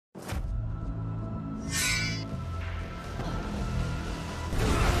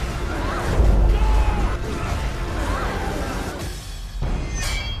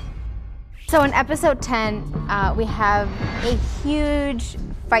So in episode 10, we have a huge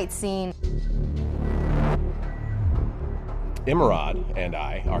fight scene. Emeraude and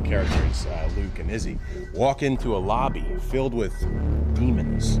I, our characters, Luke and Izzy, walk into a lobby filled with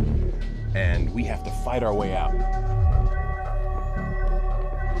demons, and we have to fight our way out.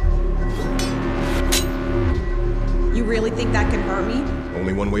 You really think that can hurt me?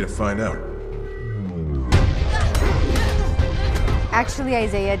 Only one way to find out. Actually,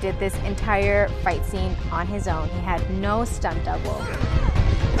 Isaiah did this entire fight scene on his own. He had no stunt double.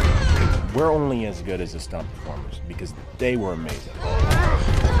 We're only as good as the stunt performers because they were amazing.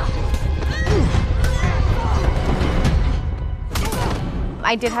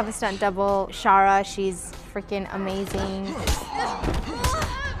 I did have a stunt double, Shara. She's freaking amazing.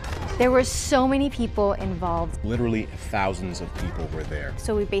 There were so many people involved. Literally thousands of people were there.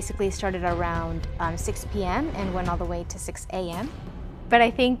 So we basically started around 6 p.m. and went all the way to 6 a.m. But I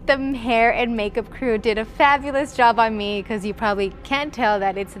think the hair and makeup crew did a fabulous job on me because you probably can't tell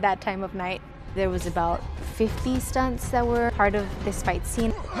that it's that time of night. There was about 50 stunts that were part of this fight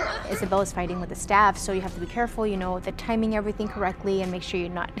scene. Isabel is fighting with the staff, so you have to be careful, you know, the timing everything correctly and make sure you're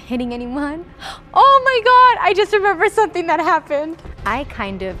not hitting anyone. Oh my God, I just remembered something that happened. I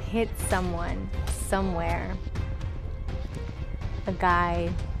kind of hit someone somewhere. A guy,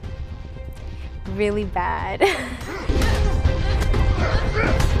 really bad.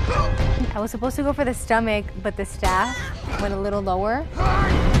 I was supposed to go for the stomach, but the staff went a little lower.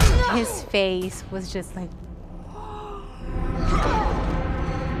 His face was just like...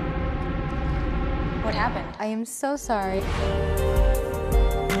 What happened? I am so sorry.